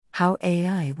How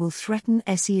AI will threaten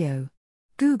SEO.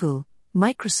 Google,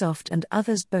 Microsoft and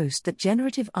others boast that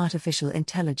generative artificial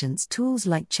intelligence tools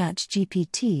like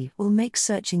ChatGPT will make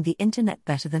searching the internet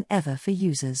better than ever for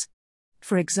users.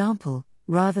 For example,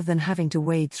 rather than having to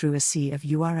wade through a sea of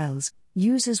URLs,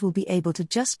 users will be able to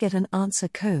just get an answer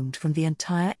combed from the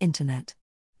entire internet.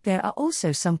 There are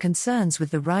also some concerns with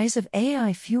the rise of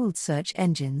AI-fueled search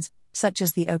engines, such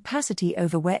as the opacity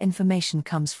over where information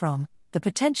comes from, the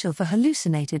potential for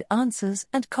hallucinated answers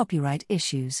and copyright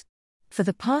issues. For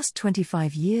the past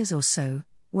 25 years or so,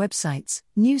 websites,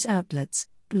 news outlets,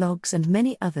 blogs and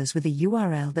many others with a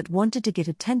URL that wanted to get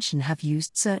attention have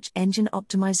used search engine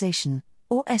optimization,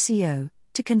 or SEO,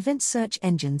 to convince search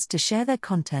engines to share their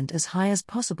content as high as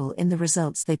possible in the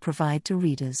results they provide to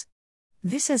readers.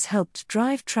 This has helped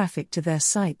drive traffic to their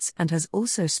sites and has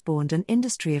also spawned an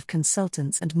industry of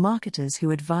consultants and marketers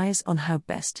who advise on how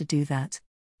best to do that.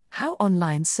 How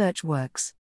online search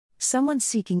works. Someone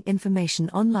seeking information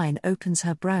online opens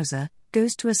her browser,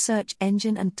 goes to a search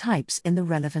engine and types in the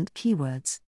relevant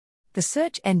keywords. The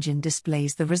search engine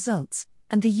displays the results,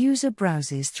 and the user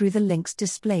browses through the links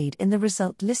displayed in the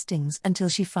result listings until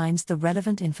she finds the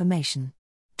relevant information.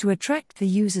 To attract the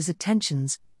user's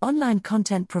attentions, online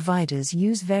content providers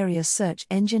use various search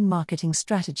engine marketing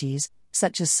strategies,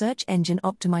 such as search engine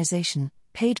optimization,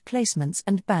 paid placements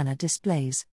and banner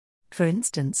displays. For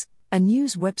instance, a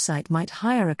news website might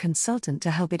hire a consultant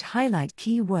to help it highlight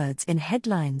keywords in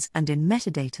headlines and in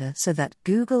metadata so that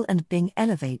Google and Bing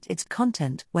elevate its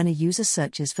content when a user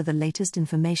searches for the latest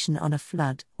information on a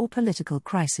flood or political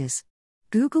crisis.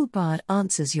 Google Bard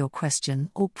answers your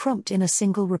question or prompt in a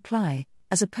single reply,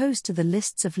 as opposed to the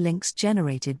lists of links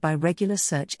generated by regular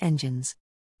search engines.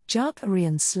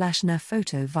 Jarp/na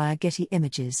photo via Getty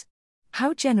Images.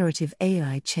 How generative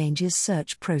AI changes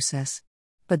search process.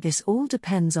 But this all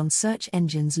depends on search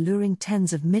engines luring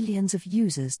tens of millions of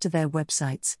users to their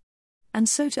websites. And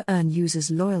so to earn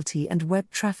users' loyalty and web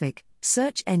traffic,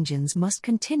 search engines must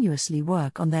continuously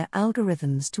work on their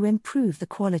algorithms to improve the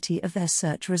quality of their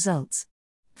search results.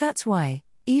 That's why,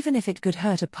 even if it could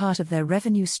hurt a part of their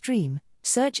revenue stream,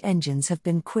 search engines have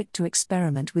been quick to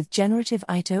experiment with generative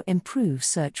AI to improve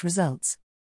search results.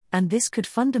 And this could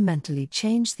fundamentally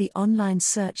change the online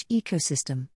search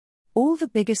ecosystem. All the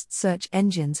biggest search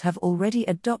engines have already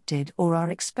adopted or are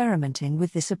experimenting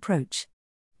with this approach.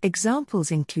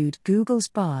 Examples include Google's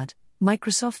Bard,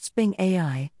 Microsoft's Bing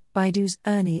AI, Baidu's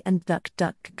Ernie and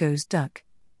DuckDuckGo's Duck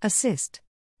Assist.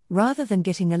 Rather than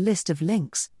getting a list of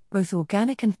links, both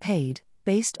organic and paid,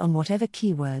 based on whatever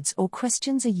keywords or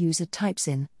questions a user types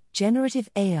in, generative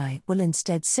AI will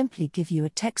instead simply give you a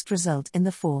text result in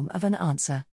the form of an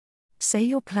answer. Say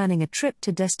you're planning a trip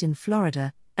to Destin,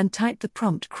 Florida, and type the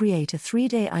prompt "create a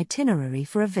 3-day itinerary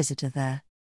for a visitor there."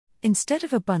 Instead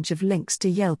of a bunch of links to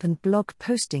Yelp and blog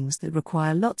postings that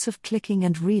require lots of clicking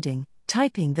and reading,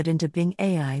 typing that into Bing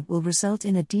AI will result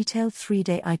in a detailed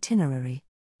 3-day itinerary.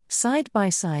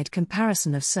 Side-by-side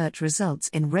comparison of search results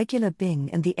in regular Bing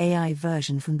and the AI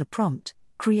version from the prompt,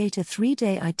 "create a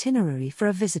 3-day itinerary for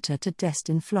a visitor to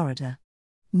Destin, Florida."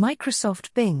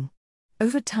 Microsoft Bing.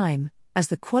 Over time, as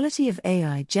the quality of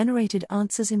AI-generated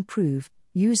answers improve,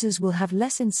 users will have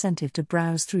less incentive to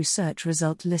browse through search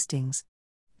result listings.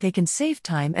 They can save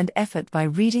time and effort by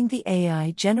reading the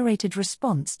AI-generated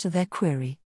response to their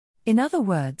query. In other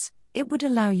words, it would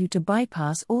allow you to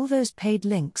bypass all those paid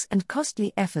links and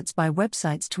costly efforts by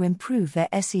websites to improve their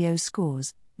SEO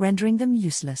scores, rendering them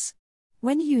useless.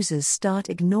 When users start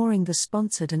ignoring the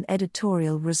sponsored and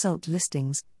editorial result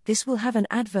listings, this will have an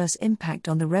adverse impact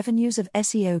on the revenues of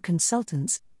SEO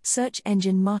consultants, search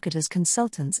engine marketers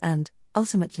consultants and,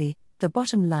 ultimately, the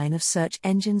bottom line of search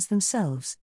engines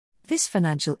themselves. This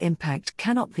financial impact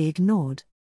cannot be ignored.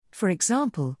 For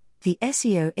example, the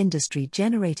SEO industry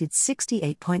generated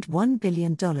 $68.1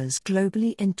 billion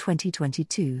globally in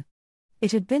 2022.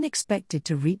 It had been expected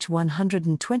to reach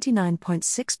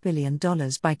 $129.6 billion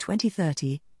by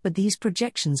 2030, but these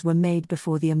projections were made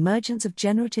before the emergence of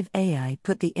generative AI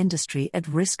put the industry at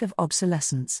risk of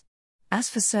obsolescence. As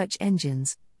for search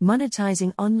engines,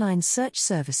 monetizing online search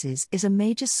services is a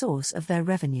major source of their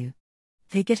revenue.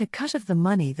 They get a cut of the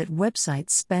money that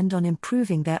websites spend on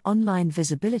improving their online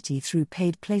visibility through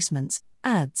paid placements,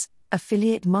 ads,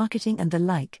 affiliate marketing and the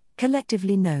like,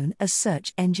 collectively known as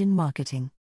search engine marketing.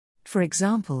 For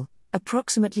example,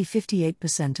 approximately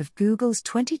 58% of Google's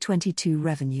 2022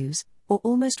 revenues, or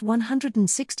almost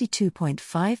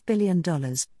 $162.5 billion,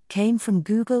 came from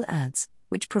Google Ads,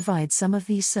 which provides some of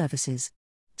these services.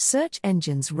 Search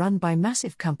engines run by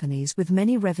massive companies with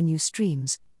many revenue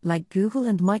streams, like Google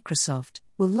and Microsoft,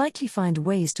 will likely find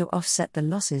ways to offset the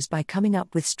losses by coming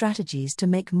up with strategies to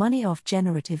make money off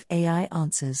generative AI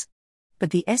answers. But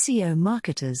the SEO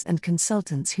marketers and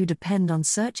consultants who depend on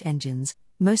search engines,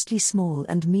 mostly small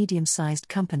and medium-sized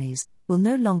companies, will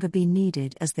no longer be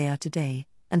needed as they are today,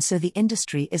 and so the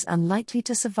industry is unlikely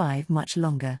to survive much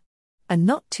longer. A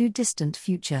not too distant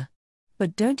future.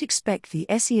 But don't expect the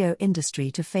SEO industry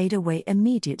to fade away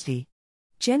immediately.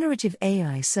 Generative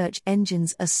AI search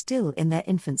engines are still in their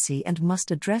infancy and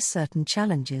must address certain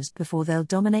challenges before they'll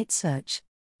dominate search.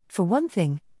 For one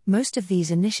thing, most of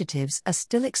these initiatives are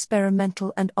still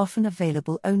experimental and often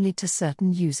available only to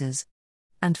certain users.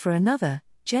 And for another,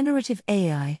 generative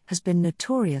AI has been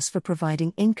notorious for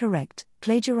providing incorrect,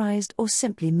 plagiarized, or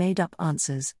simply made-up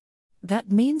answers.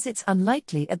 That means it's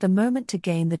unlikely at the moment to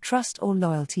gain the trust or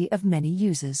loyalty of many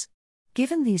users.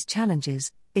 Given these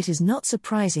challenges, it is not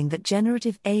surprising that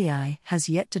generative AI has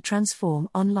yet to transform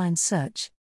online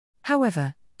search.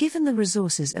 However, given the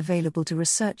resources available to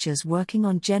researchers working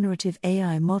on generative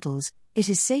AI models, it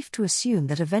is safe to assume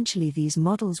that eventually these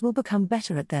models will become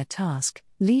better at their task,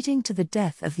 leading to the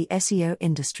death of the SEO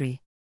industry.